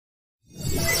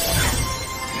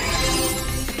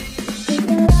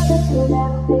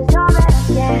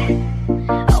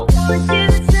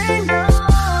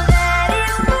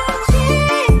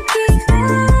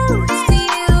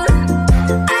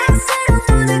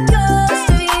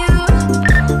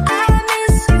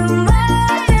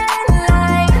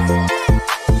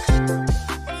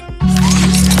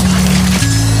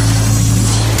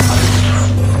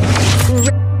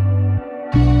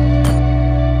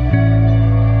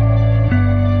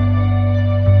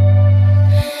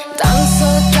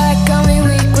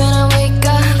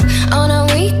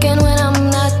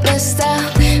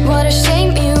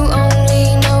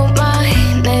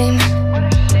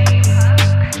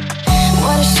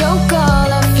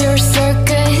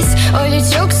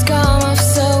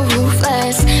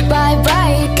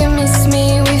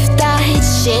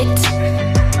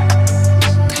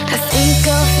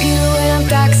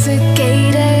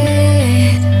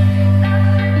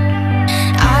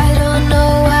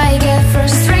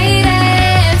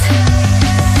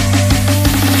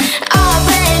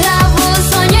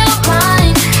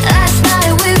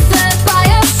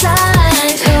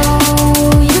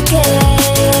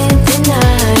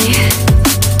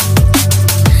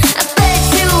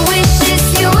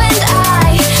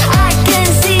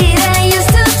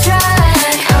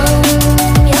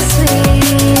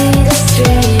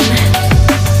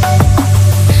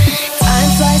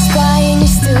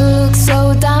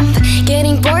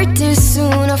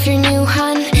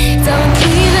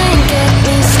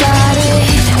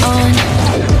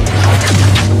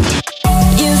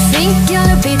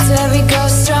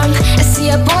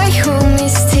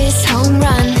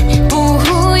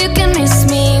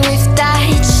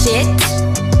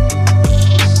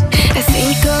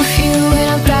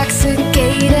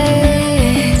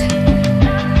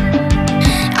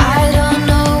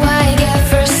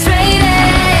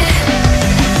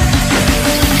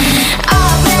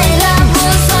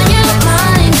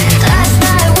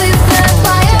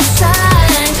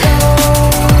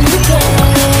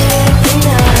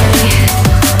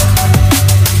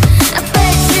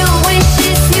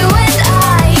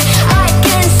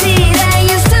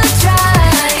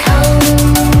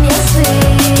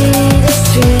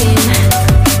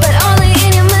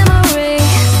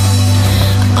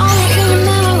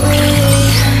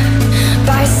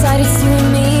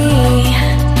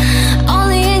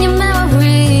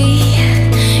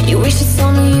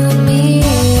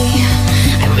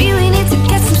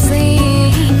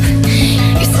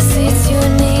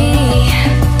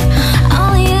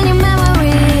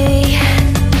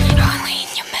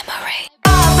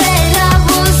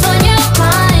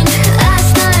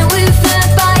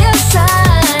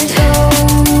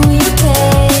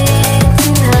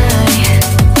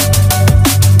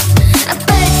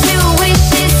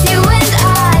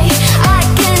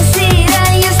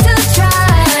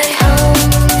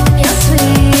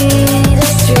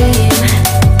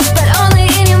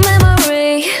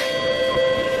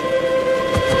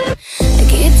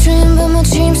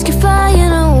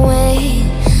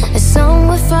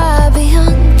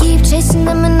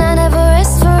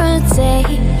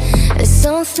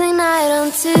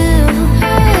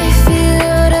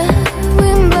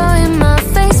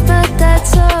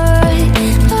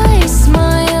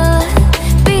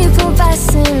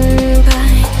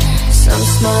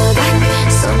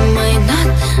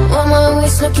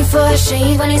Looking for a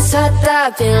shade when it's hot,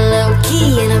 I've been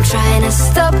low-key and I'm trying to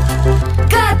stop.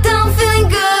 God, I'm feeling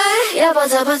good. Yeah, but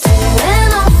when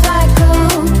off I go.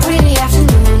 Pretty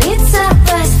afternoon, it's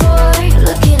 4:30.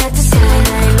 Looking at the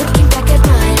skyline, looking back at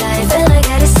my life, and I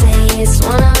gotta say it's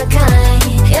one of a kind.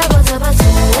 Yeah, but when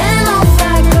off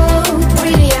I go.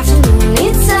 Pretty afternoon,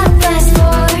 it's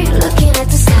 4:30. Looking at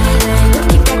the skyline,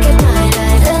 looking back at my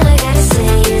life, and I gotta say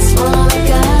it's one of a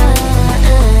kind.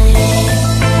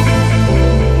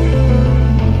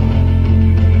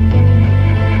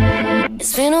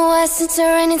 It's been a while since I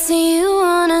ran into you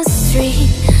on the street.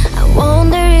 I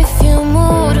wonder if you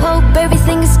moved. Hope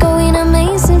everything is going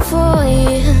amazing for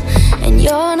you, and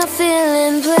you're not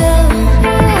feeling blue.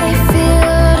 I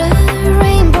feel the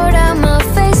rain pour down my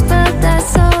face, but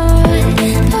that's alright.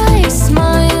 I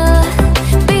smile,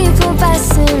 people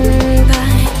passing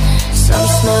by. Some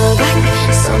smile back,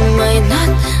 some might not.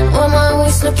 I'm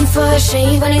always looking for a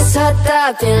shade when it's hot.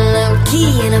 I've been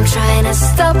low-key and I'm trying to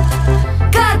stop.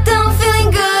 God, I'm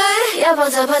feeling good. Yeah,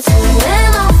 but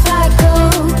when off I go.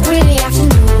 Pretty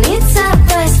afternoon, it's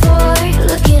 4:30.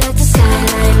 Looking at the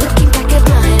skyline, looking back at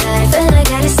my life, and I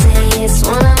gotta say it's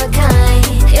one of a kind.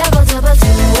 Yeah, but when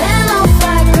off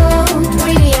I go.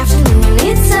 Pretty afternoon,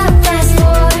 it's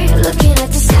 4:30. Looking at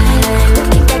the skyline,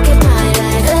 looking back at my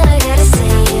life, and I gotta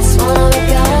say it's one of a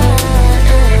kind.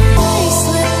 I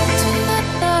slipped to my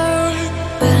door,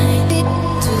 but it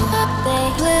to up they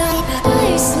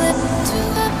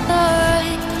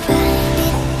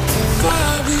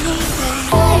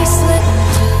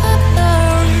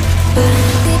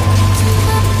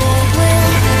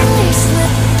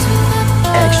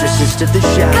rest of the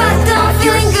show. Got them At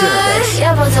your feeling good.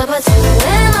 service.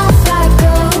 when off I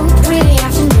go. Pretty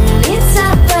afternoon, it's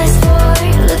 4:30.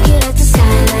 Looking at the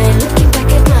skyline, looking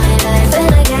back at my life,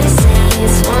 and I gotta say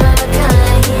it's one of a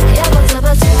kind.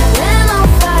 when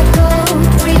off I go.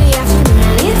 Pretty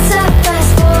afternoon, it's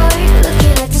 4:30.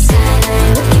 Looking at the skyline,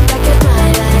 looking back at my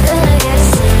life, and I gotta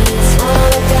say it's one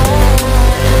of a kind.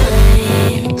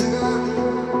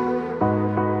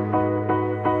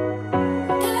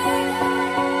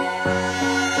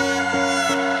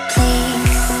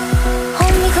 Please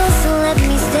hold me close and let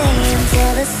me stay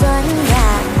until the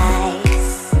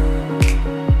sunrise.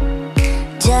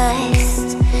 Just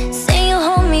say you'll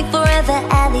hold me forever,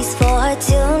 at least for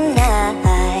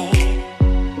tonight.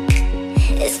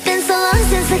 It's been so long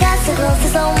since I got so close to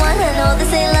someone. I know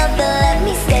this ain't love, but let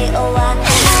me stay a while.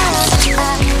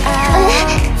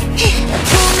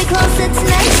 Pull me closer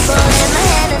tonight, fall in my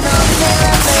hand. I know this ain't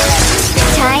love, but let me stay.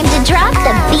 Time to drop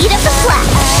the beat of the flat.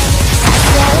 I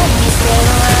said let me stay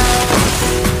a while.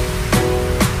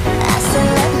 I said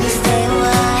let me stay a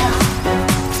while.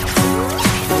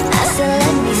 I said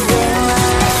let me stay a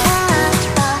while.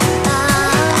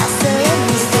 I said let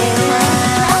me stay a while.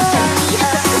 I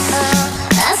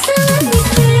said let me stay a while. I said let me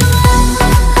stay a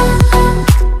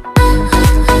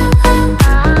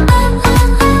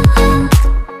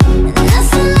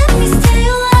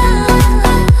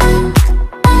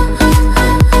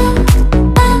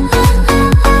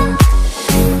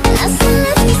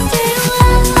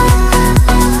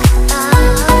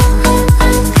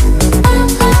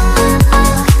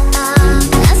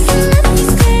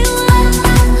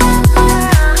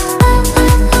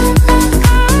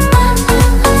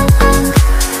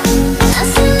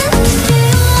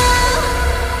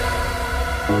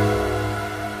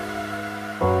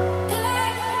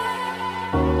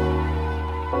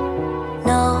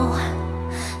No,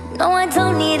 no, I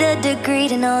don't need a degree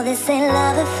to know this ain't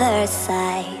love at first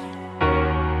sight.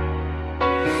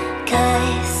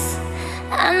 'Cause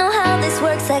I know how this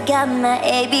works, I got my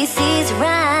ABCs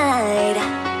right.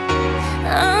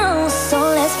 Oh, so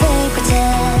let's play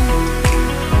pretend.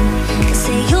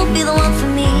 Say you'll be the one for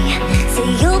me. Say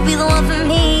you'll be the one for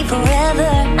me forever.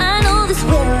 I know this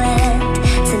will end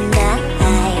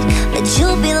tonight, but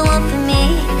you'll be the one for me.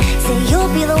 Say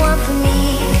you'll be the one for me.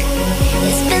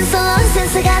 It's been so long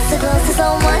since I got so close to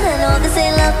someone. I know this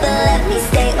ain't love, but let me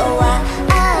stay a while.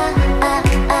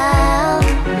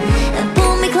 And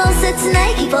pull me closer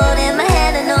tonight, keep holding my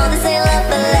hand. I know this ain't love,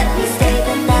 but let me stay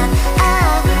the night.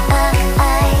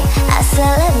 I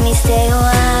said let me stay a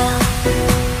while.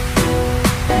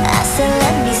 I said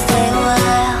let me stay a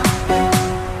while.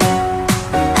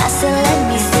 I said let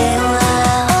me stay a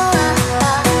while.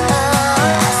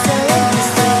 I said let me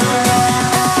stay a while.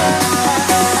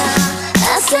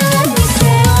 I said let me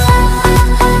stay a while.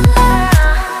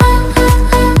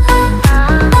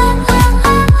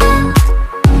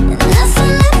 And I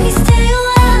said let me stay a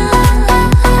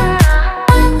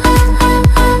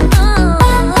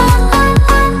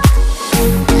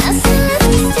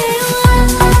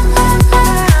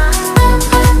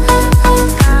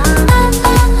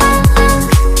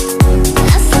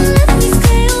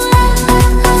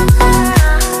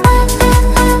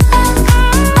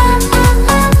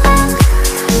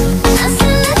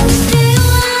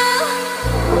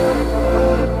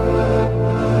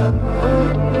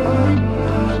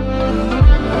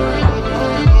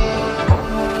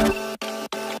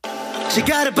She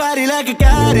got a body like a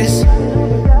goddess,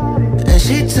 and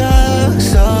she talks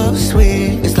so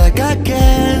sweet. It's like I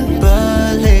can't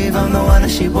believe I'm the one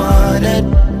that she wanted.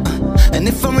 And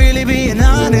if I'm really being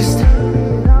honest,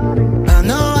 I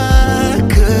know I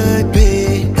could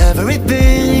be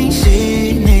everything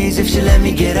she needs if she let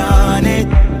me get on it.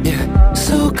 Yeah.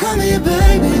 So come here,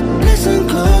 baby, listen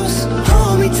close,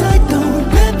 hold me tight, don't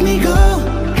let me go.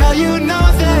 Girl, you know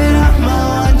that I'ma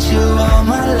want you all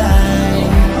my life.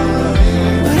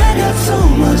 So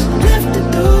much left to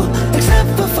do, except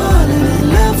for falling in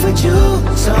love with you.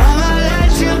 So I'ma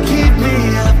let you keep me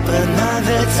up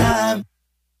another time,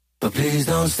 but please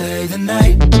don't stay the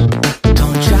night.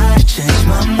 Don't try to change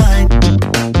my mind.